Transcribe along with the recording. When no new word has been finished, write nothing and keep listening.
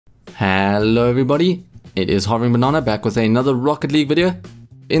Hello everybody, it is HoveringBanana back with another Rocket League video.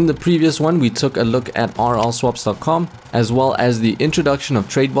 In the previous one we took a look at RLSwaps.com as well as the introduction of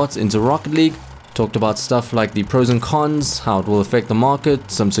trade bots into Rocket League. Talked about stuff like the pros and cons, how it will affect the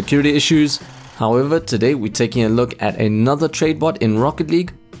market, some security issues. However, today we're taking a look at another trade bot in Rocket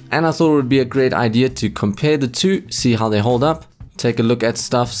League, and I thought it would be a great idea to compare the two, see how they hold up, take a look at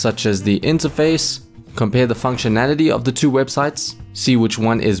stuff such as the interface, compare the functionality of the two websites, see which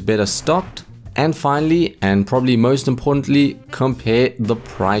one is better stocked, and finally, and probably most importantly, compare the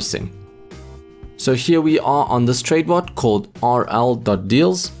pricing. So here we are on this trade bot called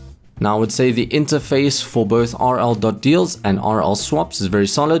RL.deals. Now I would say the interface for both RL.deals and RLSwaps is very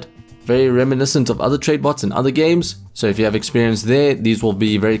solid, very reminiscent of other trade bots in other games. So if you have experience there, these will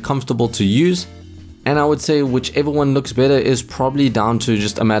be very comfortable to use. And I would say whichever one looks better is probably down to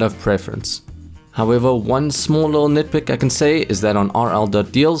just a matter of preference. However, one small little nitpick I can say is that on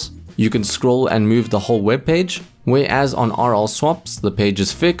RL.deals, you can scroll and move the whole web page, whereas on RLSwaps, the page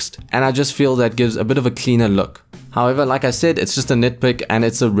is fixed, and I just feel that gives a bit of a cleaner look. However, like I said, it's just a nitpick and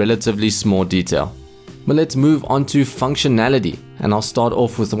it's a relatively small detail. But let's move on to functionality, and I'll start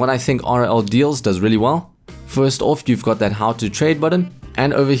off with what I think RL.deals does really well. First off, you've got that how to trade button,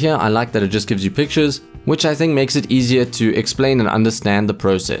 and over here I like that it just gives you pictures, which I think makes it easier to explain and understand the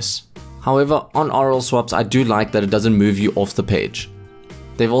process. However, on RLSwaps, I do like that it doesn't move you off the page.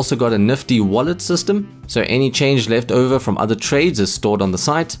 They've also got a nifty wallet system, so any change left over from other trades is stored on the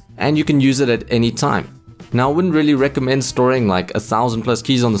site, and you can use it at any time. Now, I wouldn't really recommend storing like 1,000+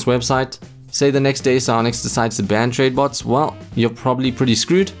 keys on this website. Say the next day Psyonix decides to ban trade bots, well, you're probably pretty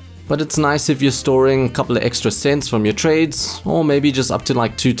screwed. But it's nice if you're storing a couple of extra cents from your trades, or maybe just up to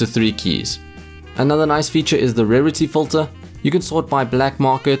like 2 to 3 keys. Another nice feature is the rarity filter. You can sort by black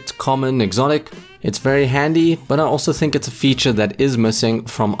market, common, exotic. It's very handy, but I also think it's a feature that is missing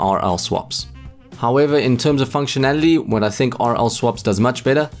from RLSwaps. However, in terms of functionality, what I think RLSwaps does much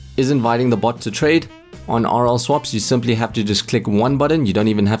better is inviting the bot to trade. On RLSwaps, you simply have to just click one button, you don't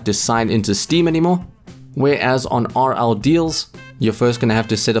even have to sign into Steam anymore. Whereas on RL.deals, you're first going to have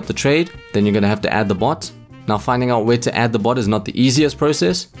to set up the trade, then you're going to have to add the bot. Now, finding out where to add the bot is not the easiest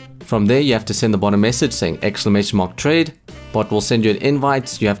process. From there, you have to send the bot a message saying !trade. Bot will send you an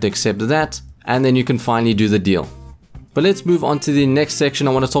invite, you have to accept that, and then you can finally do the deal. But let's move on to the next section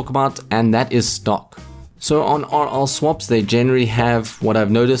I want to talk about, and that is stock. So on RLSwaps, they generally have what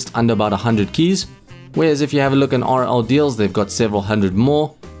I've noticed under about 100 keys. Whereas if you have a look in RL.deals, they've got several hundred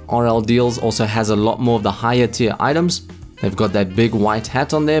more. RL.deals also has a lot more of the higher tier items. They've got that big white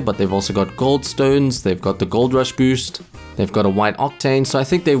hat on there, but they've also got gold stones, they've got the gold rush boost, they've got a white octane, so I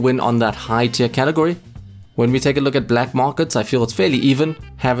think they win on that high tier category. When we take a look at black markets, I feel it's fairly even,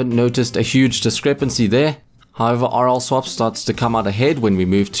 haven't noticed a huge discrepancy there. However, RLSwaps starts to come out ahead when we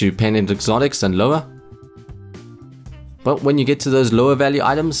move to pendant exotics and lower. But when you get to those lower value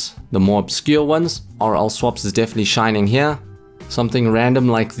items, the more obscure ones, RLSwaps is definitely shining here. Something random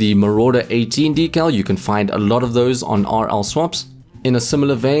like the Marauder 18 decal, you can find a lot of those on RLSwaps. In a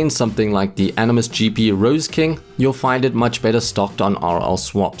similar vein, something like the Animus GP Rose King, you'll find it much better stocked on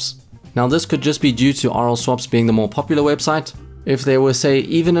RLSwaps. Now this could just be due to RLSwaps being the more popular website. If they were, say,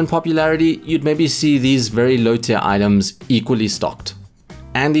 even in popularity, you'd maybe see these very low tier items equally stocked.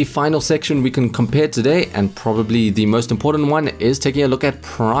 And the final section we can compare today, and probably the most important one, is taking a look at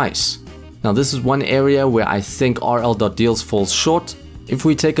price. Now this is one area where I think RL.deals falls short. If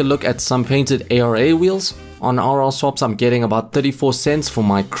we take a look at some painted ARA wheels, on RLSwaps I'm getting about 34 cents for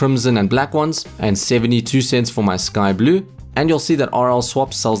my crimson and black ones, and 72 cents for my sky blue. And you'll see that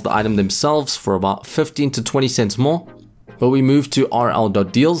RLSwaps sells the item themselves for about 15 to 20 cents more. But we move to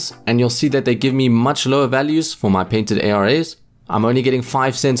RL.deals, and you'll see that they give me much lower values for my painted ARAs. I'm only getting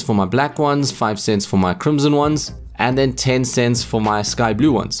 5 cents for my black ones, 5 cents for my crimson ones, and then 10 cents for my sky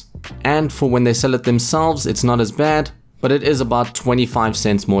blue ones. And for when they sell it themselves, it's not as bad, but it is about 25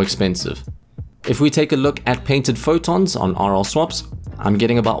 cents more expensive. If we take a look at painted photons on RLSwaps, I'm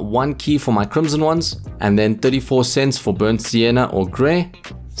getting about 1 key for my crimson ones, and then 34 cents for burnt sienna or grey.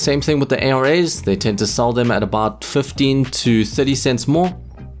 Same thing with the ARAs, they tend to sell them at about 15 to 30 cents more.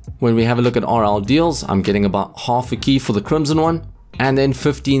 When we have a look at RL.deals, I'm getting about half a key for the crimson one, and then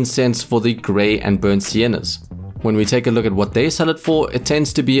 15 cents for the grey and burnt siennas. When we take a look at what they sell it for, it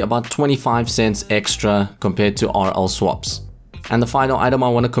tends to be about 25 cents extra compared to RLSwaps. And the final item I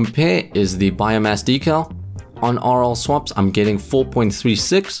want to compare is the biomass decal. On RLSwaps, I'm getting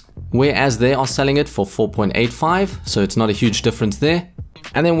 4.36, whereas they are selling it for 4.85, so it's not a huge difference there.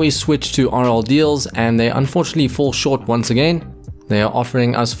 And then we switch to RL.deals, and they unfortunately fall short once again. They are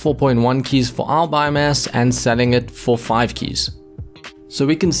offering us 4.1 keys for our biomass and selling it for 5 keys. So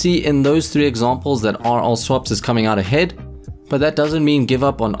we can see in those 3 examples that RLSwaps is coming out ahead, but that doesn't mean give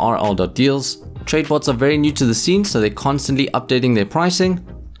up on RL.deals. TradeBots are very new to the scene, so they're constantly updating their pricing.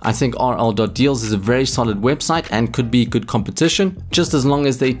 I think RL.deals is a very solid website and could be good competition, just as long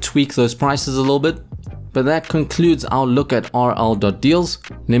as they tweak those prices a little bit. But that concludes our look at RL.deals.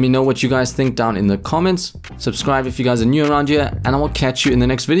 Let me know what you guys think down in the comments. Subscribe if you guys are new around here, and I will catch you in the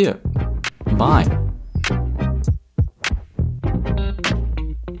next video. Bye.